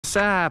What's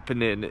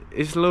happening?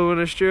 It's Lou and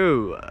a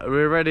Stew.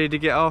 We're ready to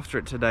get after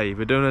it today.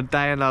 We're doing a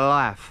day in the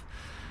life.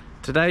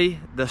 Today,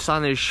 the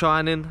sun is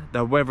shining,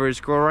 the weather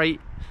is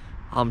great.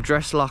 I'm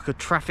dressed like a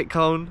traffic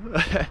cone.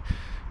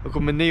 I've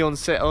got my neon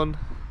set on.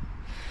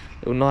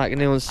 Little Nike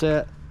neon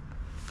set.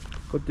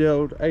 Got the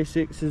old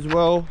Asics as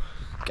well.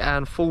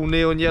 Going full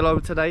neon yellow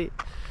today.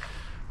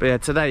 But yeah,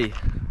 today,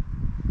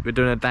 we're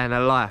doing a day in the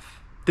life.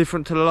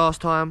 Different to the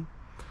last time.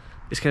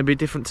 It's going to be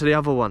different to the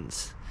other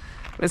ones.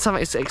 When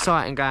something's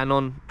exciting going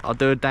on, I'll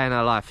do a day in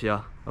our life,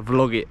 yeah. I'll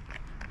vlog it,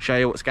 show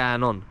you what's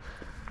going on.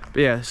 But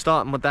yeah,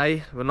 starting my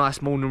day with a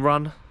nice morning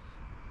run.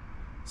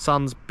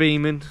 Sun's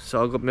beaming,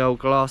 so I've got my old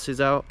glasses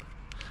out.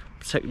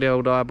 Protect the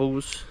old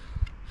eyeballs.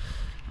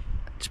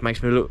 Just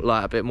makes me look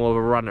like a bit more of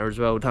a runner as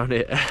well, don't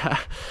it?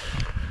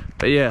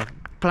 But yeah,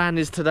 plan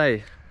is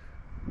today,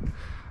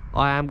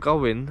 I am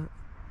going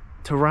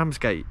to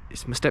Ramsgate.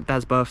 It's my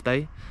stepdad's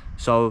birthday,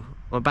 so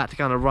I'm about to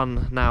go on a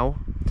run now.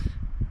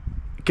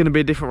 Gonna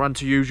be a different run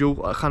to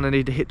usual. I kind of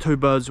need to hit two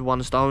birds with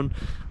one stone.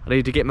 I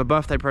need to get my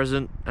birthday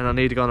present and I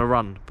need to go on a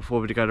run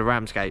before we go to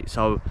Ramsgate.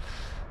 So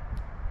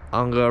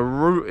I'm gonna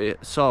route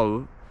it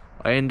so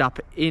I end up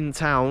in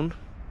town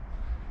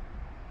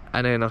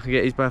and then I can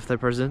get his birthday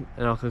present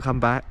and I can come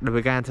back. Then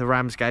we're going to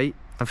Ramsgate.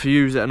 And for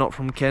you that are not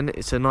from Kent,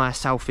 it's a nice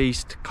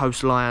southeast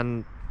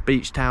coastline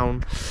beach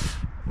town,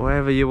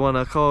 whatever you want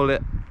to call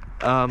it.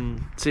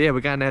 So yeah, we're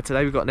going there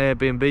today. We've got an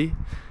Airbnb,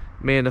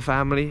 me and the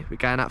family. We're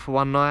going out for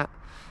one night.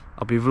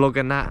 I'll be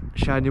vlogging that,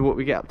 showing you what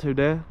we get up to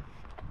there.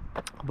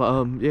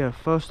 But yeah,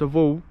 first of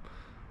all,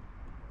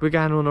 we're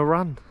going on a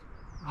run.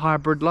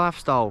 Hybrid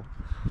lifestyle.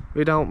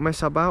 We don't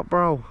mess about,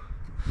 bro.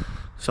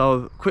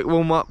 So quick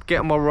warm up, get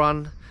on my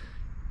run,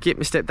 get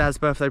my stepdad's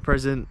birthday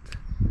present,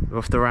 we're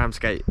off to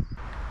Ramsgate.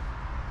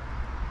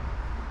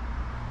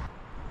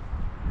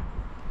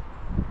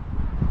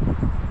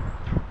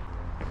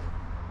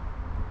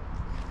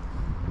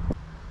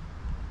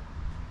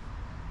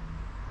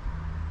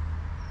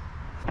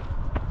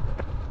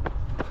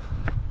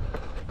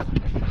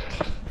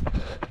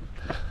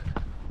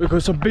 We've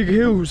got some big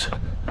hills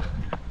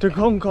to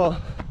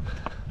conquer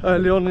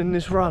early on in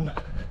this run.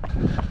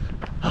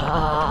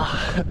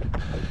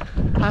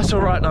 That's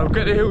alright though,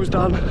 get the hills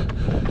done.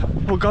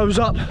 What goes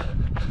up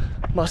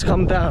must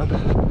come down.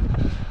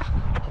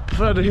 I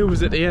prefer the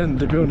hills at the end,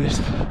 to be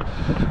honest.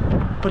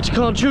 But you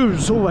can't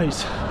choose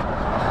always.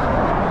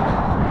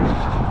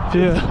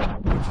 Yeah.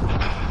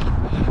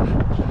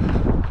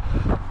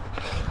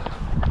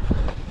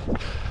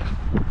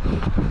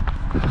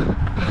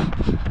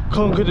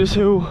 Conquered this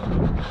hill.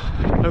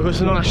 I've got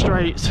some nice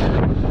straights.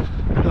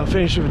 And I'll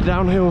finish with a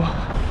downhill.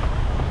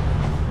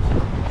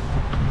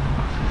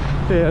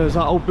 Yeah, there's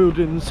like old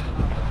buildings,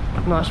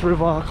 nice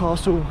river,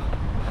 castle.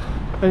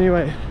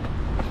 Anyway,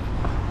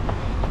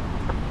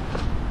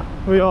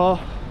 we are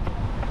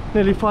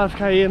nearly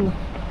 5k in.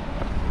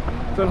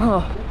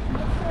 Then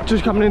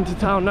just coming into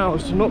town now,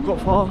 so not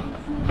got far.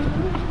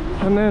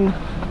 And then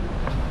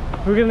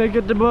we're gonna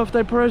get the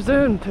birthday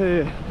present.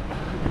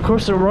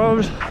 Cross the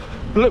road,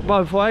 look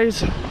both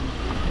ways.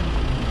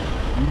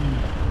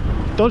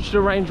 Dodge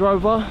the Range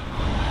Rover.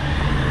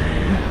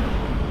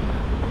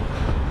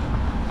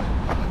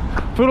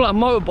 Feel like a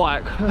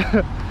motorbike.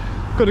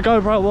 Got a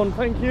GoPro on,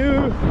 thank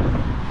you.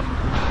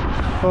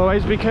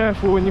 Always be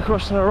careful when you're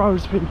crossing the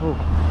roads, people.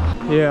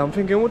 Yeah, I'm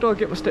thinking, what do I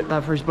get my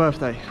stepdad for his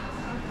birthday?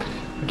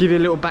 I'll give you a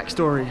little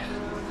backstory.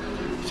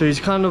 So he's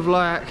kind of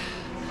like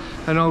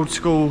an old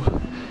school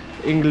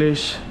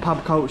English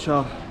pub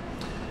culture,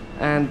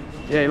 and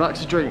yeah, he likes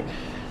to drink.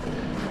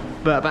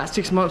 But about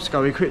 6 months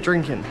ago, he quit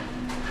drinking.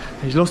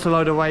 He's lost a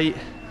load of weight.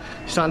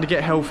 He's starting to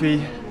get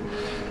healthy.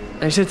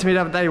 And he said to me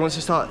the other day he wants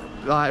to start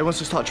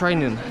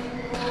training.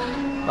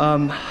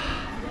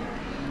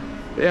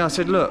 Yeah, I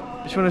said, look,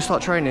 if you want to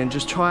start training,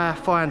 just try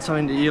find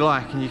something that you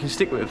like and you can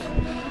stick with.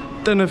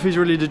 Don't know if he's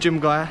really the gym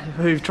guy.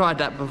 We've tried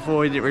that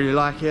before, he didn't really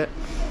like it.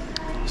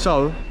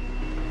 So,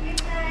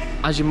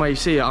 as you may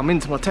see, I'm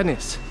into my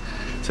tennis.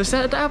 So I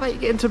said, how about you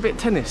get into a bit of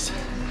tennis?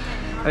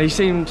 And he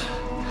seemed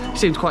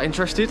quite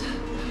interested.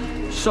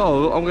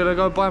 So I'm gonna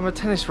go buy him a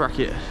tennis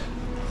racket.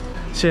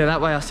 So yeah,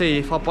 that way I see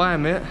if I buy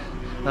him it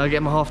and I get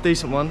him a half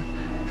decent one,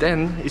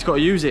 then he's got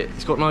to use it.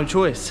 He's got no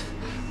choice.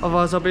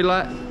 Otherwise I'll be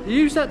like,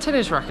 use that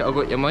tennis racket I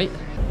got you, mate.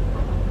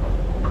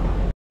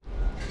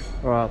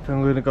 Alright, I think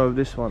I'm gonna go with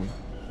this one.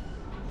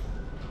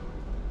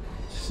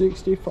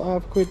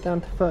 65 quid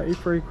down to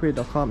 33 quid.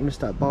 I can't miss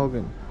that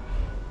bargain.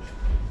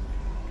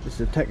 It's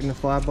a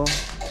Technofiber.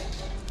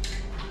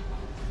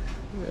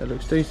 Yeah, it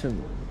looks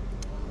decent.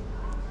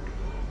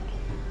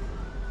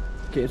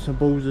 Getting some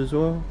balls as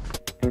well.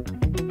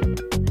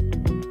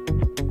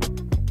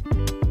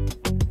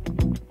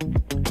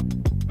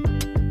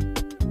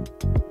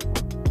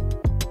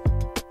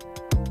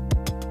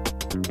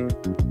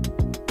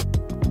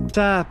 What's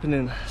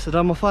happening? So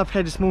done my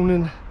 5k this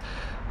morning,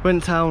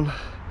 went town,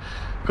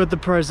 got the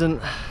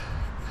present.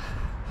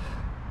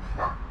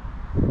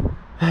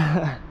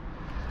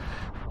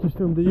 Just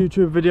filmed a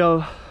YouTube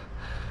video,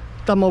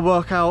 done my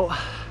workout,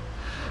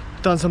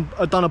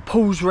 I've done a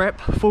pulls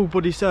rep, full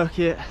body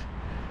circuit.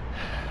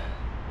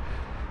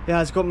 Yeah,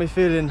 it's got me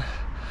feeling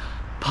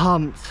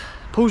pumped.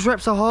 Pulls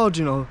reps are hard,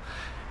 you know.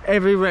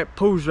 Every rep,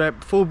 pulls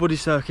rep, full body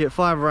circuit,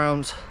 5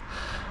 rounds.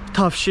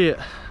 Tough shit.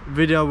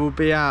 Video will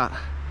be out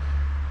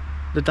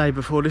the day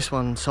before this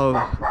one, so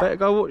better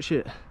go watch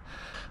it.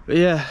 But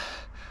yeah,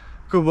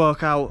 good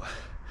workout.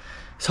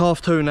 It's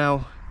 2:30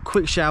 now.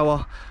 Quick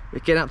shower. We're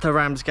getting up to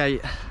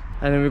Ramsgate,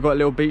 and then we've got a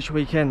little beach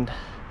weekend.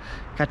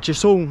 Catch you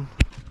soon.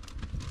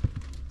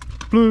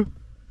 Blue.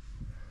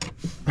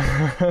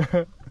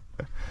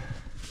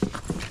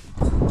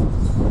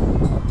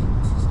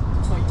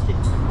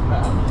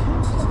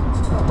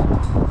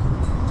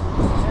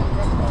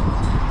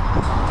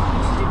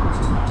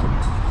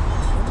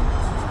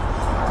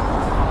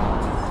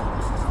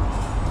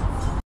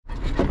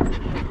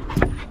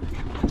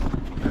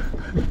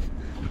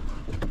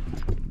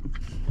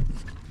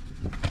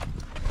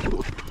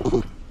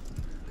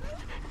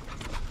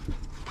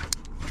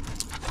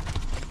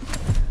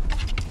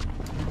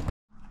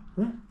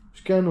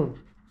 What's going on?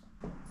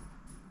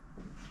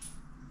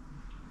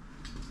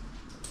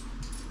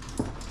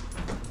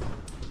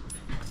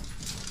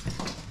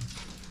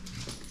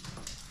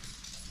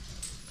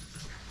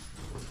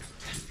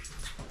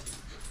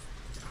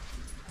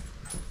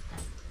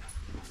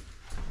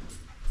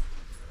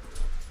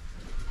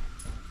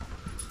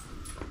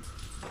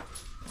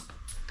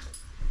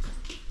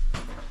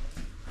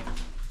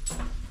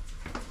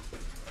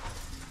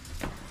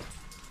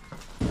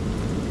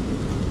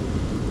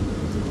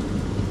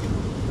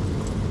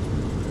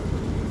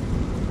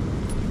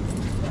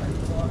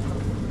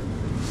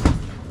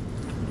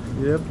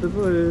 Yep, the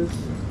boys.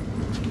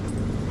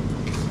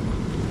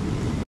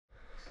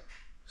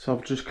 So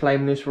I've just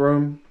claimed this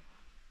room.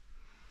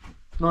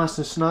 Nice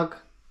and snug,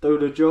 do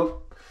the job.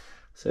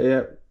 So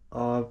yeah,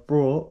 I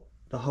brought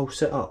the whole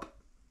setup.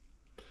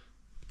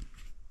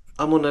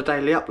 I'm on the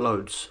daily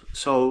uploads,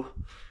 so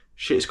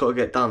shit's got to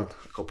get done.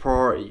 I've got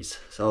priorities,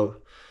 so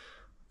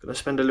I'm gonna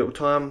spend a little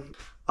time,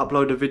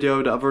 upload a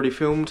video that I've already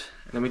filmed,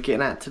 and then we're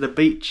getting out to the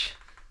beach.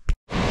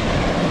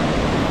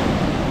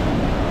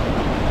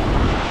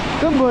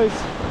 Come boys.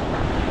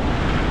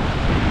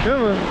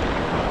 Come on.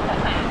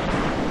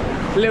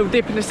 A little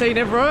dip in the sea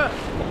never hurt.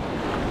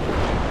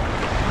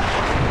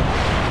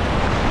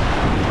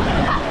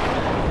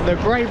 The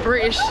Great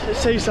British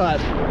Seaside.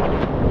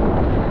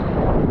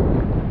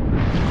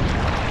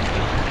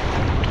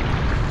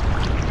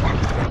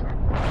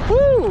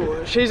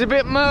 Woo! She's a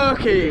bit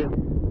murky.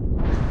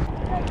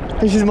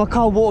 This is my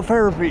cold water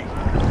therapy.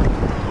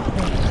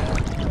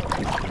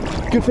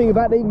 Good thing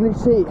about the English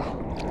Sea.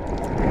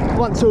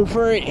 1, 2,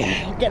 3,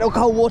 get the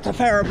cold water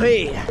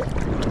therapy.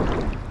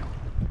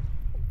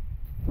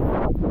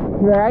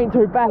 Yeah, ain't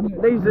too bad.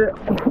 These are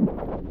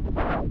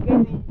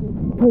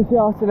pussy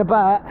ass in the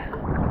back.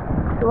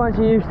 Once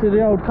you're used to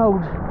the old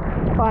cold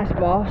ice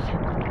baths,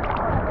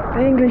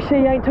 the English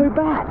Sea ain't too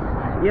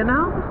bad, you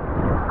know?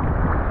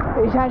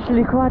 It's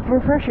actually quite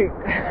refreshing.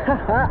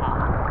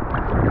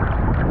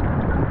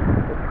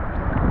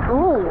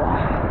 Oh,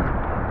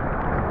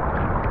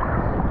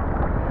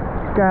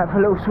 go out for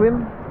a little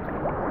swim.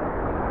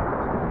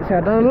 So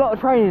I've done a lot of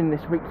training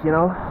this week, you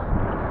know.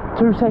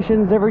 2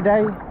 sessions every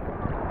day,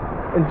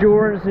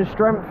 endurance and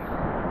strength,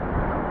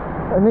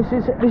 and this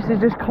is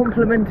just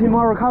complementing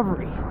my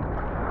recovery.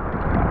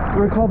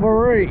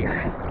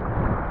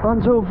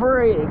 1, 2,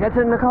 3, get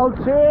in the cold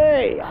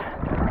sea.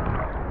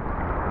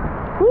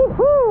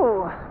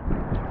 Woohoo!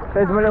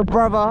 There's my little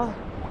brother.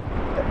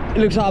 It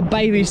looks like a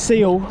baby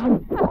seal.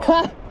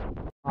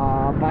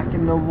 Back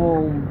in the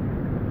warm.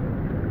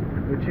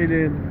 We're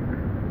chilling.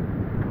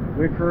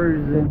 We're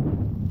cruising.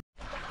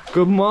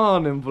 Good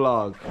morning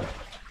vlog.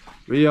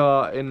 We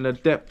are in the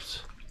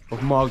depths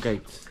of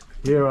Margate.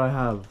 Here I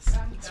have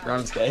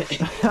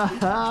Ramsgate.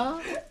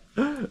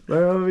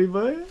 Where are we,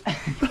 boy?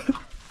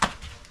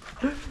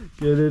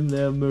 Get in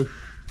there, mush.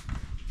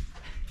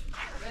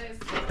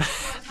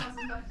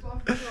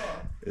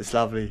 It's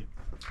lovely.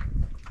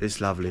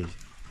 It's lovely.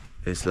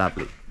 It's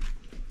lovely.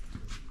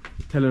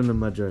 Telling them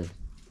my joy.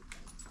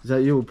 Is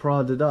that you all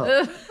prided up?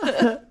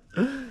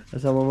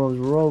 That's how my mum's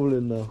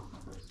rolling though.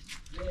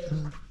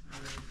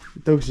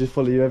 Dogs just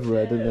follow you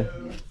everywhere, don't they?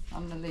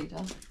 I'm the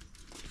leader.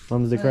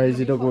 Mum's the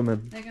crazy dog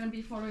woman. They're going to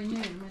be following you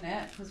in a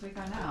minute because we're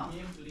going out.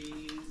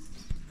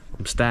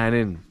 I'm staying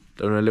in,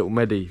 doing a little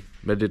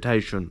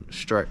meditation,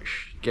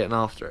 stretch, getting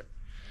after it.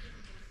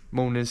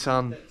 Morning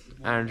sun,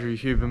 Andrew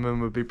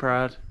Huberman would be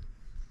proud.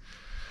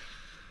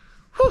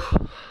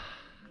 Whew.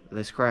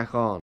 Let's crack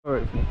on.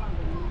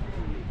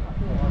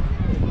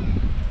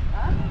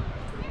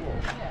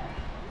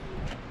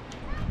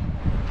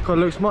 God,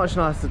 it looks much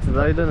nicer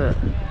today, doesn't it?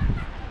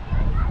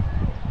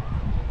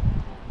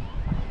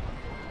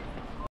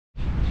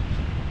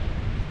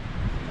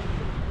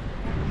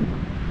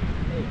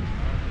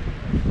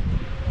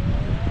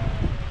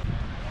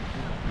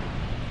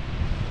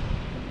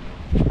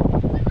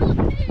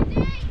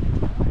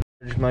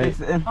 Mate,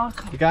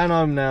 you're going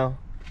home now.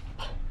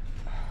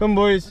 Come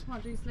boys. I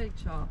can't do sleep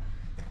chart.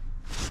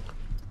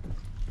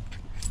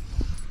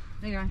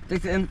 There you go.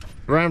 Stick it in.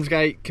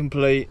 Ramsgate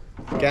complete.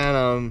 Going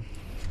home.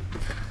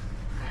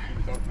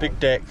 Big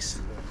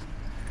decks.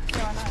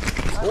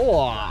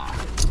 Oh.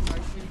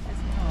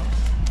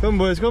 Come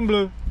boys, come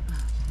blue.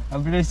 I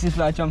believe this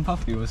like jump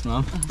off yours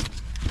now.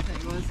 There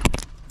it was.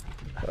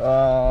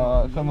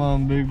 Come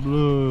on, big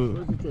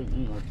blue.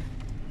 Drink.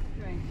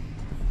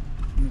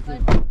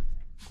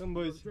 Come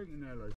boys.